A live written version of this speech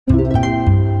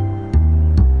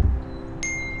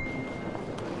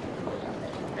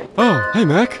Oh, hey,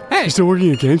 Meck. Hey. You still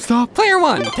working at GamesTop? Player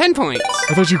 1, 10 points.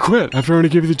 I thought you quit after I only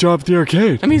gave you the job at the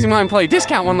arcade. I'm using my employee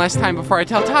discount one last time before I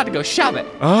tell Todd to go shove it.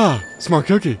 Ah, smart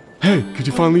cookie. Hey, could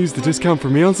you finally use the discount for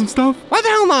me on some stuff? Why the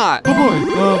hell not? Oh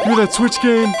boy, you're that Switch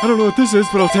game. I don't know what this is,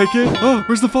 but I'll take it. Oh,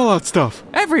 where's the Fallout stuff?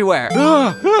 Everywhere.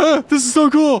 This is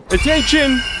so cool.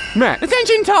 Attention, Meck.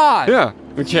 Attention, Todd. Yeah,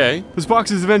 okay. This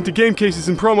box's event to game cases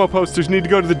and promo posters need to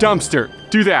go to the dumpster.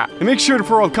 Do that. And make sure to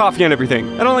pour all the coffee on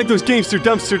everything. I don't like those Gamester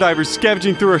dumpster divers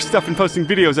scavenging through our stuff and posting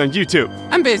videos on YouTube.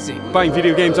 I'm busy. Buying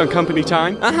video games on company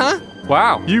time? Uh-huh.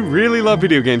 Wow, you really love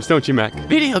video games, don't you, Meck?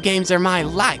 Video games are my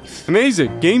life.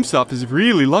 Amazing. GameStop is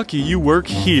really lucky you work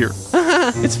here.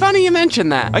 It's funny you mention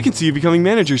that. I can see you becoming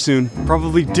manager soon.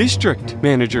 Probably district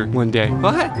manager one day.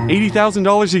 What?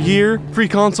 $80,000 a year, free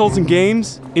consoles and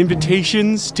games,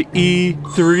 invitations to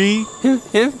E3.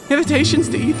 Invitations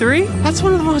to E3? That's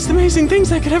one of the most amazing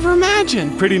things I could ever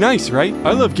imagine. Pretty nice, right?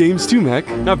 I love games too, Meck.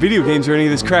 Not video games or any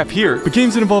of this crap here, but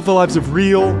games that involve the lives of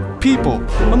real people.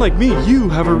 Unlike me, you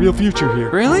have a real future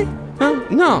here. Really?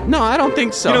 No, I don't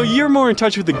think so. You know, you're more in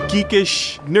touch with the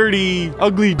geekish, nerdy,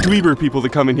 ugly dweeber people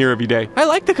that come in here every day. I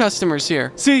like the customers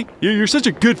here. See, you're such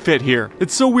a good fit here.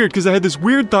 It's so weird because I had this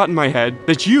weird thought in my head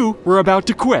that you were about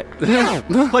to quit.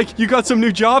 Like, you got some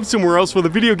new job somewhere else where the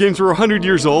video games were 100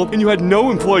 years old and you had no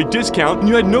employee discount and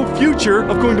you had no future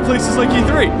of going to places like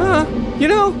E3. You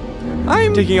know,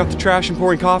 I'm Taking out the trash and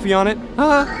pouring coffee on it?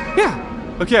 yeah.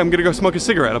 Okay, I'm gonna go smoke a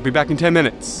cigarette. I'll be back in 10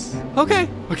 minutes. Okay.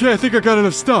 Okay, I think I got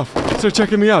enough stuff. Start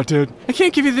checking me out, dude. I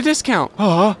can't give you the discount.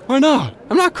 Why not?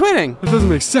 I'm not quitting. That doesn't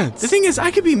make sense. The thing is,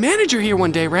 I could be manager here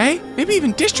one day, Ray. Maybe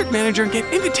even district manager and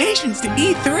get invitations to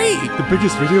E3. The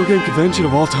biggest video game convention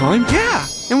of all time? Yeah.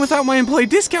 And without my employee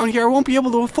discount here, I won't be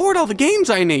able to afford all the games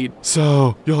I need.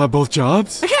 So, you'll have both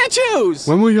jobs? I can't choose.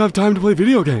 When will you have time to play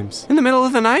video games? In the middle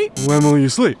of the night? When will you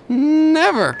sleep?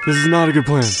 Never. This is not a good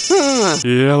plan.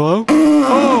 Yellow?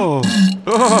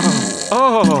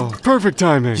 Oh, perfect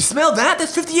timing. You smell that?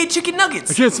 That's 58 chicken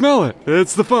nuggets. I can't smell it.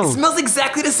 It's the phone. It smells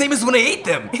exactly the same as when I ate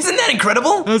them. Isn't that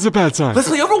incredible? That's a bad sign. Let's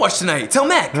play Overwatch tonight. Tell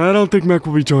Meck. I don't think Meck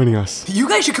will be joining us. You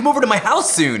guys should come over to my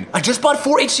house soon. I just bought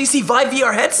 4 HTC Vive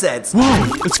VR headsets.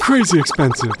 Whoa, it's crazy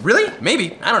expensive. Really?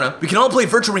 Maybe. I don't know. We can all play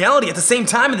virtual reality at the same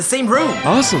time in the same room.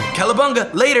 Awesome.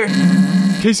 Cowabunga. Later.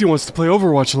 Casey wants to play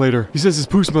Overwatch later. He says his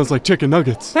poo smells like chicken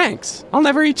nuggets. Thanks. I'll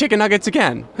never eat chicken nuggets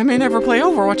again. I may never play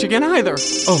Overwatch again either.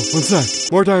 Oh, one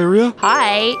sec. More diarrhea?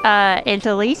 Hi, it's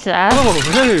Elisa.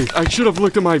 Oh, hey, I should have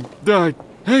looked at my,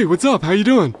 hey, what's up? How you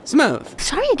doing? Smooth.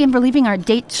 Sorry again for leaving our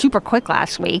date super quick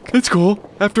last week. It's cool.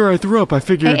 After I threw up, I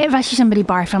figured... If I see somebody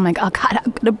barf, I'm like, oh God,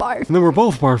 I'm gonna barf. And then we're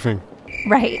both barfing.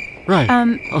 Right. Right.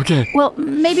 Okay. Well,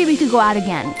 maybe we could go out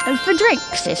again. For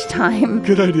drinks this time.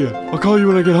 Good idea. I'll call you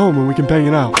when I get home and we can bang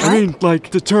it out. What? I mean, like,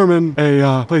 determine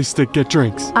a, place to get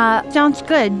drinks. Sounds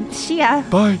good. See ya.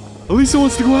 Bye. Elisa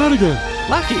wants to go out again.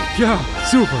 Lucky. Yeah,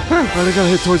 super. Right, I gotta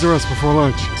hit Toys R Us before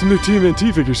lunch. Some new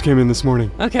TMNT figures came in this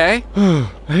morning. Okay. I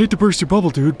hate to burst your bubble,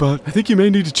 dude, but I think you may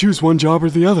need to choose one job or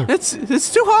the other. It's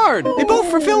too hard. They both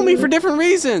fulfill me for different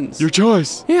reasons. Your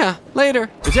choice. Yeah, later.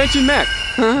 Attention, Meck.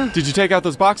 Did you take out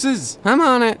those boxes? I'm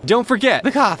on it. Don't forget.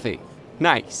 The coffee.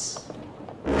 Nice.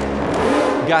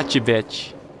 Gotcha,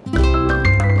 bitch.